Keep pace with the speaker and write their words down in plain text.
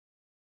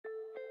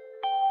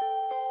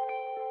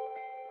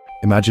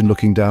Imagine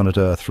looking down at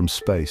Earth from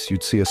space.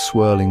 You'd see a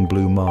swirling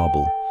blue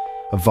marble,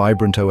 a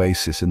vibrant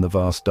oasis in the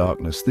vast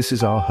darkness. This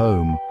is our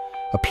home,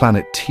 a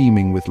planet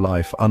teeming with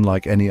life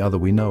unlike any other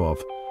we know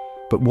of.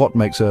 But what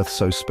makes Earth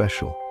so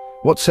special?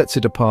 What sets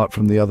it apart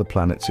from the other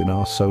planets in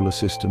our solar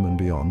system and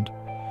beyond?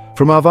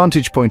 From our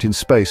vantage point in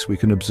space, we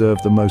can observe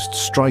the most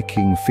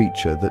striking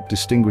feature that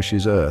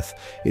distinguishes Earth,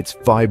 its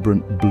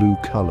vibrant blue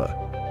color.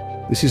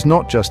 This is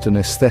not just an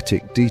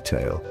aesthetic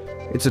detail.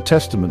 It's a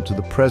testament to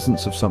the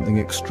presence of something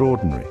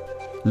extraordinary: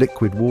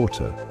 liquid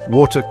water.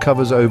 Water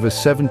covers over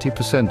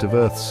 70% of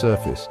Earth's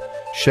surface,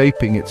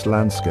 shaping its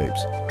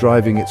landscapes,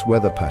 driving its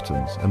weather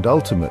patterns, and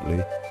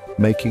ultimately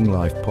making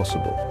life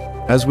possible.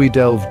 As we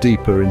delve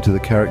deeper into the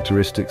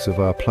characteristics of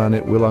our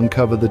planet, we'll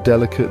uncover the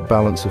delicate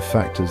balance of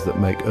factors that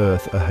make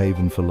Earth a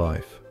haven for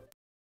life.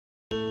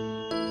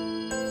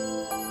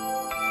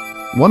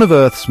 One of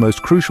Earth's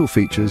most crucial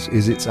features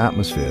is its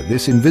atmosphere.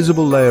 This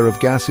invisible layer of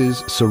gases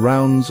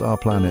surrounds our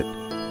planet,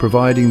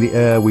 providing the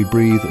air we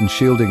breathe and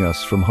shielding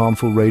us from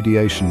harmful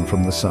radiation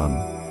from the sun.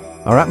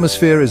 Our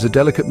atmosphere is a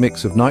delicate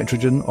mix of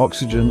nitrogen,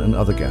 oxygen, and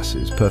other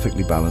gases,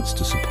 perfectly balanced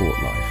to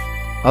support life.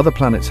 Other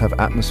planets have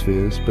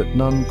atmospheres, but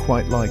none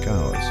quite like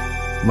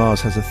ours.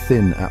 Mars has a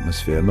thin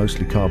atmosphere,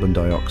 mostly carbon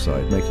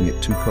dioxide, making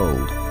it too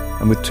cold,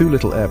 and with too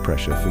little air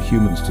pressure for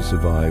humans to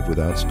survive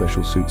without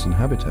special suits and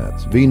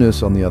habitats.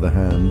 Venus, on the other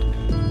hand,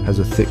 has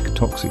a thick,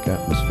 toxic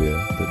atmosphere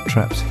that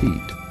traps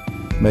heat,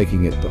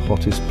 making it the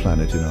hottest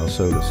planet in our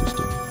solar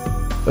system.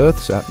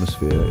 Earth's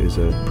atmosphere is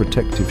a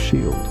protective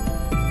shield,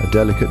 a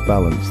delicate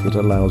balance that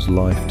allows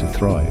life to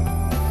thrive.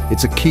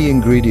 It's a key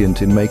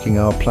ingredient in making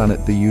our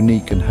planet the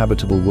unique and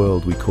habitable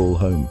world we call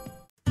home.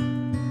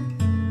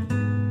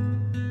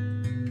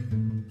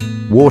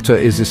 Water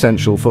is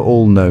essential for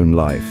all known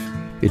life.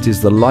 It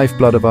is the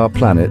lifeblood of our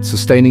planet,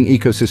 sustaining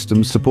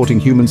ecosystems, supporting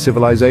human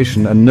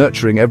civilization, and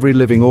nurturing every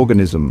living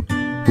organism.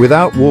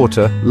 Without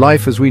water,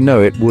 life as we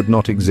know it would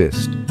not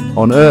exist.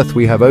 On Earth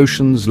we have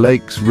oceans,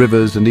 lakes,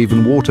 rivers, and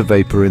even water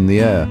vapor in the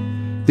air.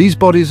 These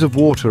bodies of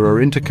water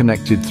are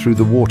interconnected through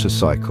the water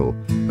cycle,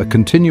 a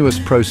continuous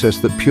process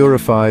that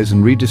purifies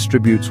and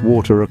redistributes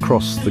water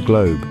across the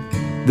globe.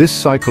 This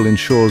cycle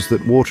ensures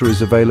that water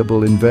is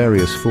available in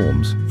various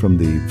forms, from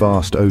the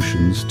vast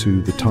oceans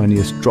to the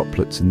tiniest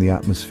droplets in the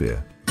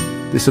atmosphere.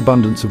 This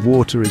abundance of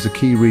water is a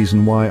key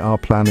reason why our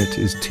planet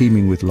is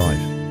teeming with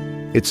life.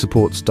 It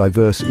supports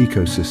diverse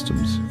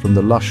ecosystems, from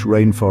the lush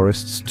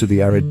rainforests to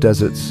the arid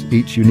deserts,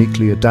 each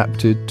uniquely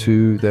adapted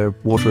to their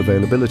water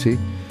availability.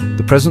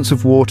 The presence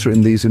of water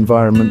in these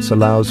environments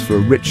allows for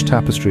a rich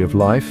tapestry of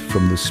life,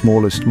 from the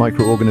smallest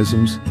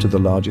microorganisms to the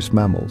largest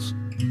mammals.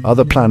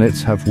 Other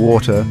planets have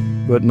water,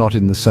 but not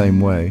in the same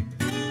way.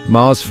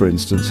 Mars, for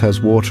instance,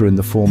 has water in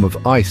the form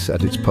of ice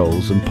at its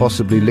poles and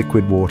possibly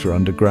liquid water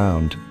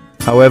underground.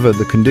 However,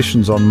 the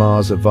conditions on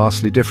Mars are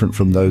vastly different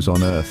from those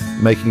on Earth,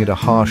 making it a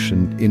harsh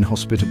and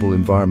inhospitable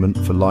environment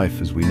for life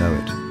as we know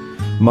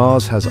it.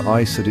 Mars has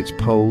ice at its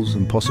poles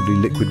and possibly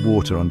liquid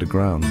water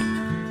underground.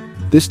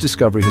 This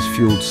discovery has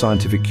fueled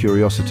scientific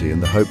curiosity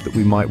and the hope that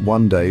we might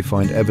one day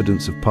find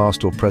evidence of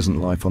past or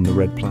present life on the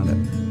red planet.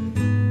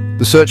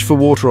 The search for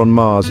water on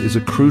Mars is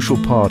a crucial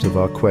part of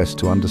our quest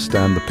to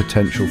understand the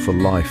potential for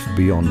life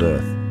beyond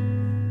Earth.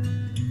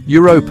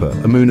 Europa,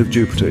 a moon of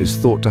Jupiter, is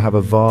thought to have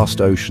a vast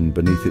ocean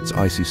beneath its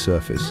icy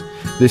surface.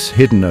 This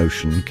hidden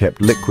ocean, kept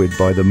liquid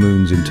by the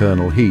moon's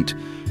internal heat,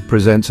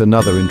 presents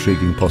another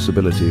intriguing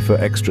possibility for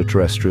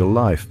extraterrestrial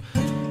life.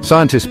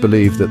 Scientists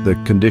believe that the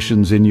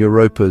conditions in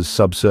Europa's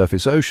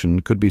subsurface ocean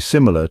could be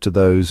similar to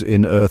those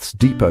in Earth's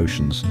deep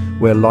oceans,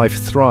 where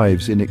life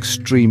thrives in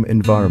extreme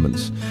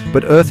environments.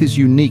 But Earth is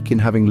unique in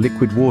having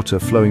liquid water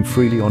flowing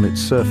freely on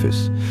its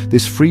surface.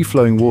 This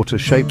free-flowing water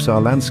shapes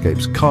our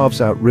landscapes, carves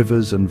out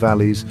rivers and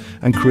valleys,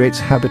 and creates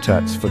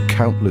habitats for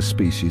countless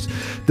species.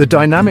 The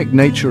dynamic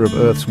nature of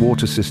Earth's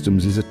water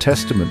systems is a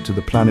testament to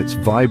the planet's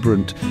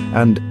vibrant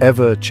and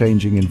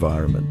ever-changing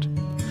environment.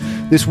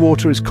 This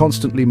water is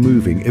constantly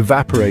moving,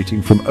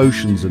 evaporating from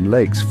oceans and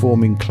lakes,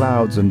 forming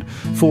clouds and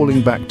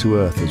falling back to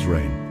Earth as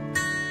rain.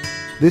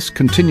 This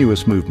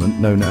continuous movement,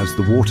 known as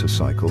the water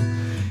cycle,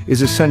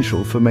 is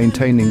essential for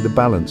maintaining the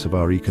balance of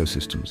our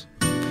ecosystems.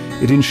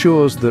 It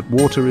ensures that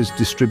water is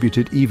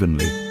distributed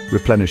evenly,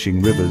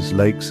 replenishing rivers,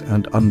 lakes,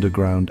 and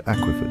underground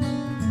aquifers.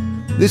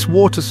 This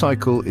water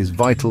cycle is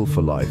vital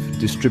for life,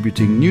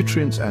 distributing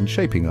nutrients and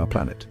shaping our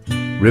planet.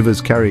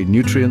 Rivers carry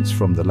nutrients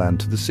from the land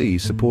to the sea,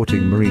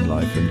 supporting marine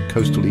life and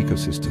coastal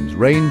ecosystems.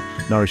 Rain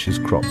nourishes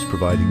crops,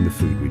 providing the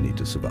food we need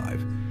to survive.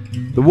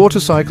 The water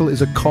cycle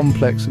is a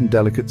complex and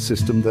delicate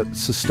system that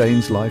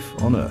sustains life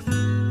on Earth.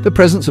 The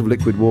presence of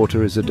liquid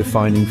water is a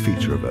defining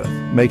feature of Earth,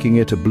 making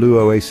it a blue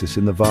oasis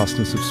in the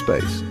vastness of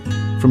space.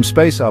 From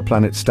space, our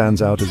planet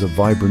stands out as a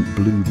vibrant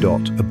blue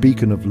dot, a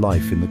beacon of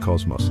life in the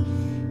cosmos.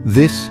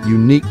 This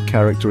unique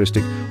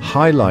characteristic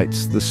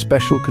highlights the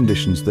special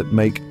conditions that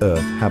make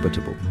Earth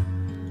habitable.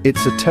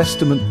 It's a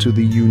testament to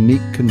the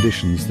unique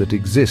conditions that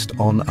exist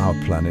on our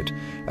planet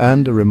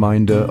and a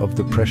reminder of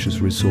the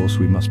precious resource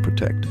we must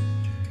protect.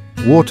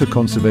 Water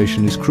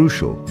conservation is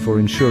crucial for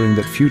ensuring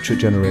that future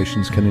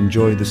generations can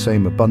enjoy the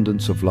same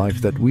abundance of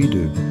life that we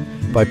do.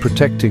 By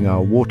protecting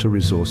our water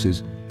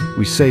resources,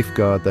 we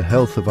safeguard the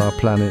health of our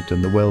planet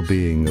and the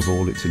well-being of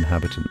all its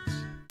inhabitants.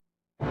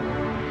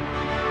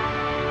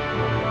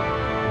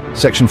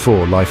 Section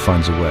 4. Life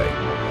finds a way.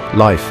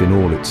 Life, in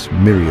all its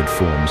myriad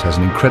forms, has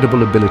an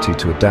incredible ability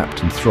to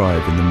adapt and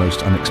thrive in the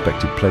most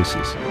unexpected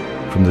places.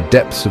 From the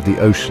depths of the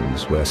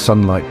oceans, where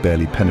sunlight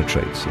barely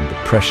penetrates and the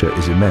pressure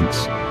is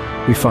immense,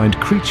 we find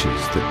creatures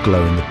that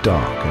glow in the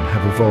dark and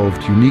have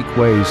evolved unique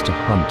ways to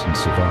hunt and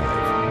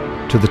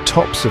survive. To the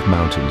tops of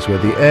mountains, where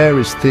the air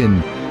is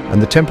thin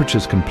and the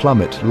temperatures can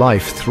plummet,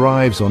 life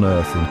thrives on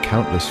Earth in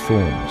countless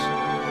forms.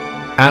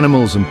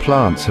 Animals and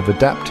plants have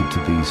adapted to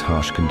these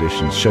harsh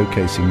conditions,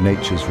 showcasing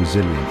nature's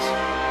resilience.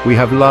 We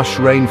have lush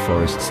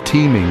rainforests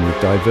teeming with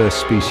diverse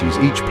species,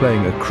 each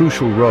playing a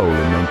crucial role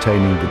in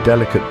maintaining the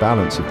delicate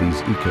balance of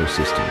these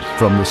ecosystems.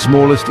 From the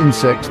smallest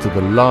insects to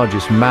the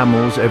largest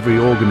mammals, every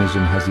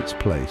organism has its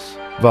place.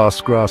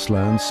 Vast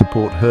grasslands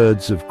support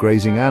herds of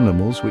grazing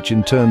animals, which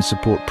in turn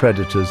support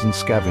predators and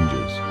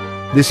scavengers.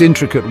 This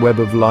intricate web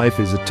of life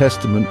is a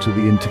testament to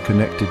the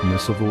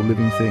interconnectedness of all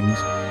living things,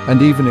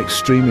 and even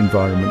extreme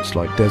environments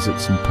like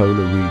deserts and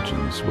polar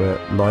regions, where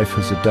life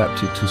has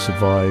adapted to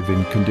survive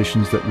in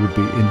conditions that would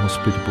be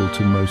inhospitable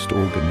to most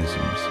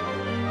organisms.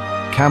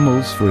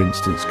 Camels, for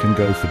instance, can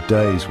go for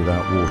days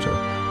without water,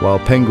 while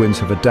penguins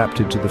have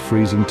adapted to the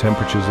freezing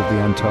temperatures of the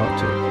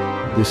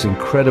Antarctic. This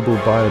incredible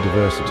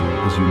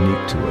biodiversity is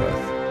unique to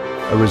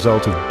Earth, a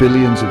result of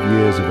billions of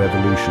years of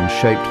evolution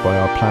shaped by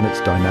our planet's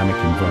dynamic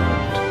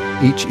environment.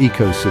 Each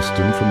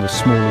ecosystem, from the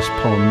smallest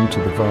pond to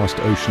the vast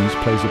oceans,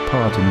 plays a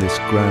part in this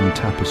grand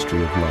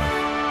tapestry of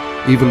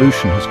life.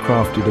 Evolution has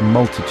crafted a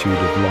multitude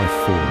of life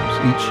forms,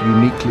 each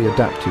uniquely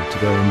adapted to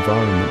their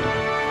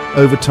environment.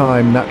 Over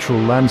time, natural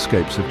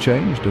landscapes have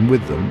changed, and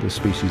with them, the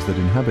species that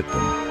inhabit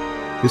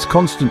them. This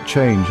constant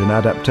change and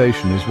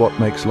adaptation is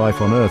what makes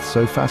life on Earth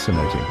so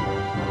fascinating.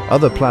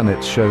 Other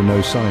planets show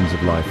no signs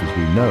of life as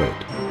we know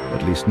it,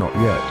 at least not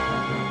yet.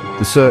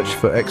 The search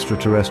for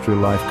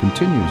extraterrestrial life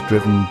continues,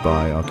 driven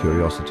by our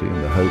curiosity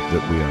and the hope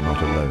that we are not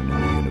alone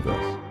in the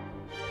universe.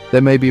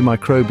 There may be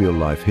microbial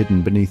life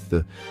hidden beneath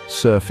the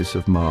surface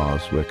of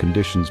Mars, where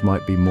conditions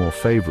might be more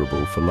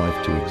favorable for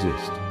life to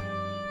exist.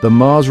 The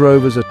Mars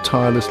rovers are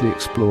tirelessly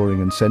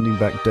exploring and sending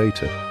back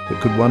data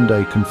that could one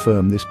day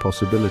confirm this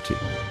possibility.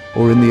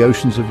 Or in the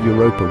oceans of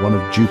Europa, one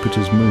of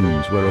Jupiter's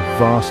moons, where a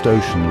vast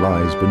ocean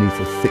lies beneath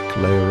a thick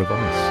layer of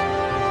ice.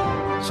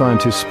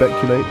 Scientists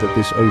speculate that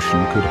this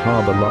ocean could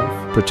harbor life,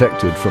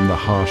 protected from the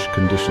harsh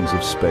conditions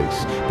of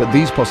space, but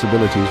these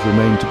possibilities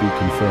remain to be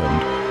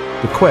confirmed.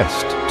 The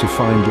quest to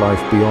find life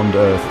beyond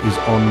Earth is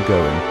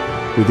ongoing,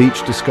 with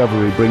each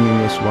discovery bringing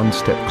us one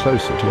step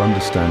closer to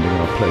understanding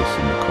our place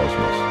in the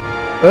cosmos.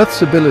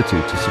 Earth's ability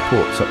to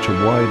support such a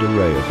wide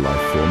array of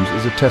life forms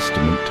is a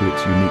testament to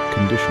its unique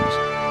conditions.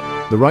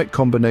 The right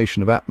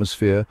combination of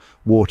atmosphere,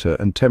 water,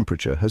 and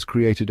temperature has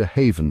created a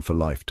haven for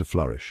life to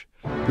flourish.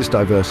 This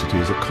diversity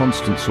is a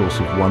constant source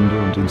of wonder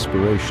and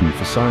inspiration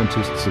for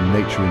scientists and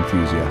nature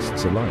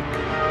enthusiasts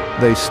alike.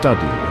 They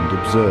study and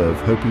observe,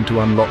 hoping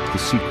to unlock the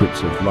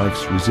secrets of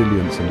life's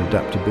resilience and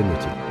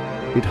adaptability.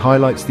 It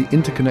highlights the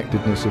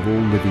interconnectedness of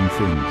all living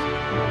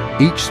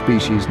things. Each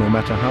species, no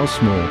matter how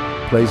small,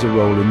 plays a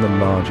role in the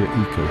larger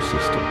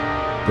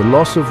ecosystem. The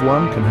loss of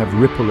one can have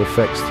ripple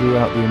effects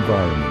throughout the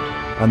environment,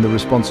 and the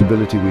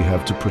responsibility we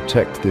have to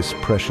protect this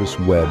precious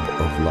web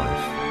of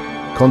life.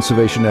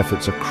 Conservation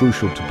efforts are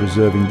crucial to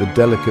preserving the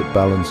delicate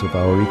balance of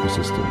our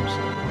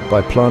ecosystems.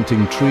 By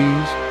planting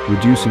trees,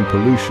 reducing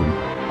pollution,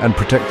 and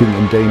protecting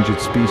endangered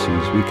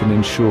species, we can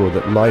ensure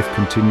that life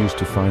continues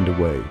to find a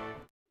way.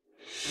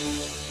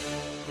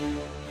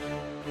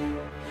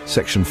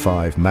 Section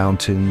 5.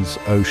 Mountains,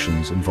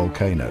 oceans, and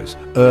volcanoes.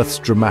 Earth's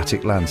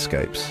dramatic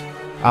landscapes.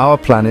 Our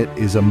planet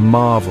is a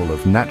marvel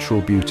of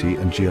natural beauty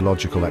and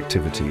geological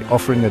activity,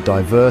 offering a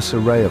diverse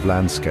array of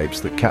landscapes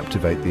that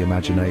captivate the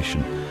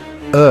imagination.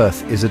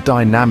 Earth is a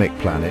dynamic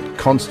planet,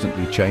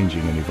 constantly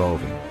changing and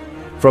evolving.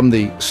 From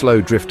the slow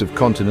drift of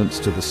continents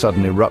to the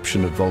sudden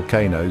eruption of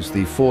volcanoes,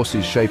 the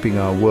forces shaping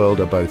our world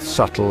are both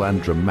subtle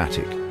and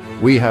dramatic.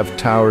 We have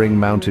towering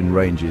mountain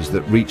ranges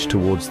that reach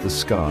towards the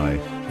sky,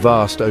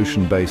 vast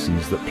ocean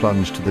basins that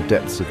plunge to the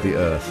depths of the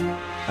Earth,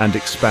 and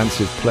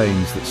expansive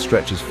plains that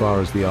stretch as far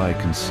as the eye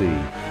can see.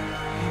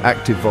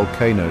 Active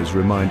volcanoes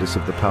remind us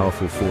of the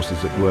powerful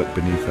forces at work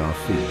beneath our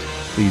feet.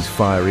 These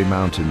fiery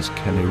mountains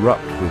can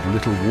erupt with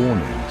little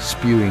warning,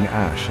 spewing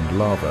ash and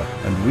lava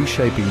and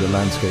reshaping the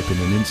landscape in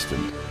an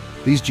instant.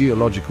 These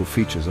geological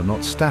features are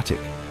not static.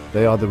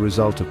 They are the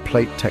result of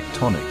plate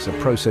tectonics, a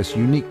process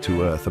unique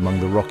to Earth among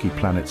the rocky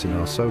planets in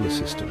our solar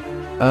system.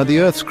 The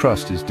Earth's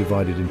crust is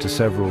divided into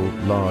several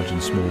large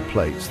and small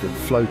plates that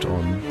float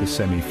on the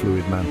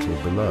semi-fluid mantle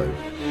below.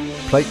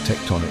 Plate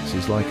tectonics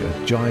is like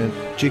a giant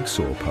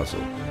jigsaw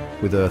puzzle,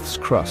 with Earth's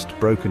crust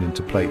broken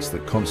into plates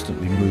that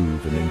constantly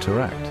move and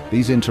interact.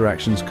 These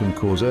interactions can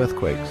cause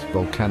earthquakes,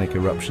 volcanic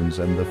eruptions,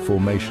 and the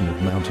formation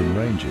of mountain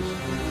ranges.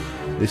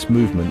 This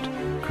movement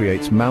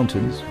creates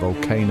mountains,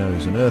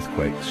 volcanoes and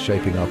earthquakes,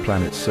 shaping our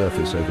planet's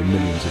surface over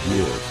millions of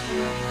years.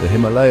 The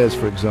Himalayas,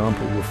 for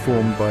example, were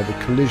formed by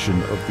the collision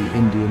of the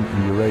Indian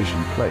and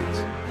Eurasian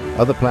plates.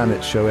 Other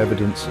planets show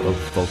evidence of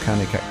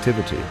volcanic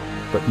activity,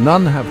 but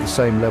none have the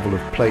same level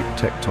of plate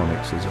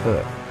tectonics as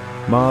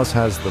Earth. Mars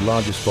has the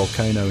largest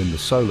volcano in the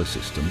solar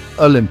system,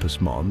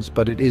 Olympus Mons,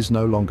 but it is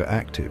no longer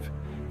active.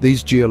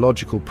 These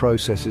geological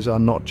processes are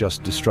not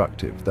just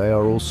destructive, they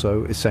are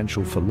also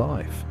essential for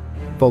life.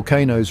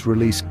 Volcanoes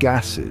release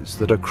gases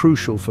that are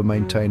crucial for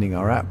maintaining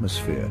our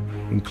atmosphere,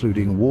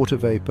 including water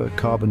vapor,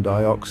 carbon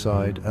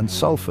dioxide, and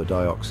sulfur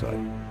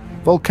dioxide.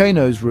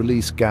 Volcanoes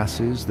release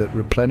gases that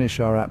replenish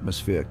our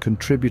atmosphere,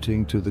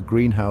 contributing to the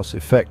greenhouse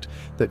effect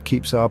that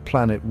keeps our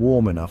planet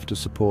warm enough to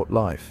support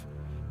life.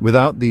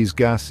 Without these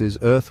gases,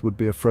 Earth would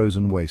be a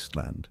frozen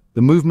wasteland.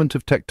 The movement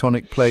of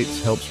tectonic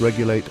plates helps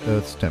regulate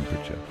Earth's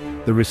temperature.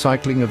 The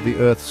recycling of the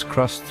Earth's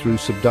crust through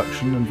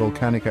subduction and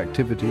volcanic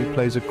activity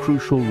plays a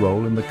crucial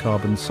role in the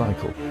carbon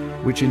cycle,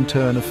 which in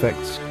turn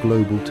affects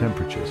global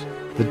temperatures.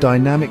 The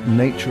dynamic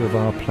nature of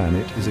our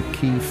planet is a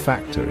key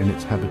factor in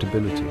its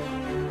habitability.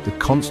 The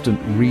constant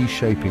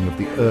reshaping of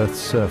the Earth's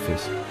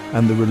surface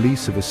and the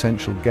release of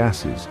essential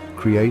gases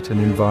create an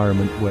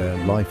environment where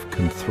life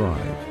can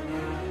thrive.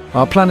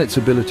 Our planet's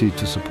ability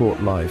to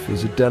support life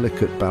is a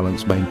delicate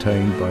balance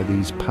maintained by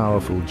these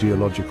powerful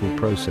geological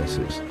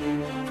processes.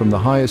 From the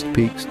highest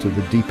peaks to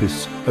the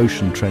deepest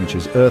ocean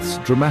trenches, Earth's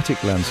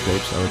dramatic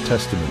landscapes are a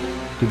testament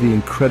to the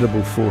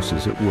incredible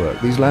forces at work.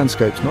 These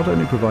landscapes not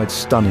only provide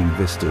stunning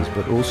vistas,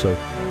 but also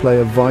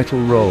play a vital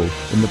role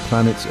in the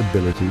planet's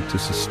ability to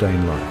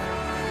sustain life.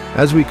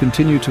 As we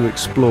continue to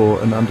explore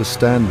and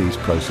understand these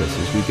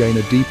processes, we gain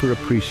a deeper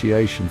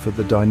appreciation for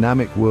the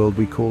dynamic world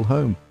we call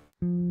home.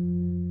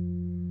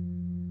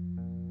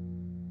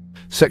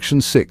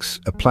 Section 6.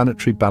 A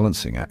planetary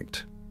balancing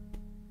act.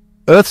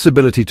 Earth's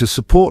ability to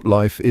support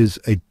life is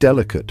a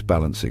delicate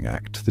balancing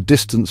act. The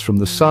distance from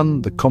the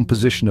sun, the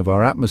composition of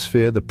our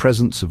atmosphere, the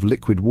presence of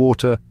liquid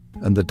water,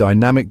 and the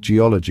dynamic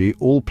geology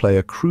all play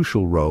a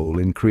crucial role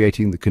in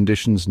creating the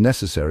conditions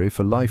necessary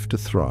for life to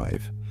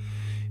thrive.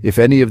 If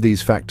any of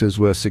these factors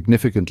were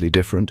significantly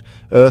different,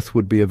 Earth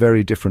would be a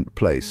very different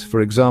place.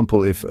 For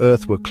example, if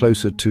Earth were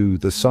closer to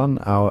the sun,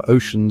 our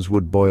oceans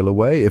would boil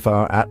away. If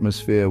our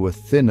atmosphere were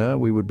thinner,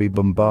 we would be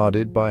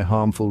bombarded by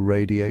harmful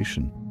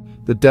radiation.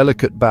 The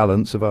delicate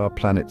balance of our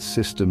planet's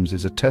systems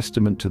is a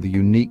testament to the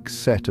unique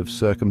set of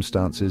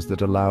circumstances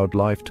that allowed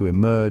life to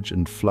emerge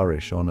and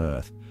flourish on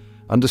Earth.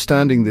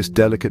 Understanding this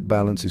delicate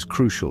balance is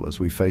crucial as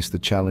we face the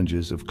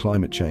challenges of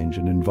climate change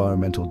and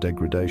environmental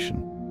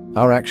degradation.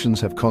 Our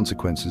actions have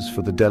consequences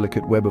for the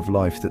delicate web of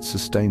life that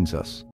sustains us.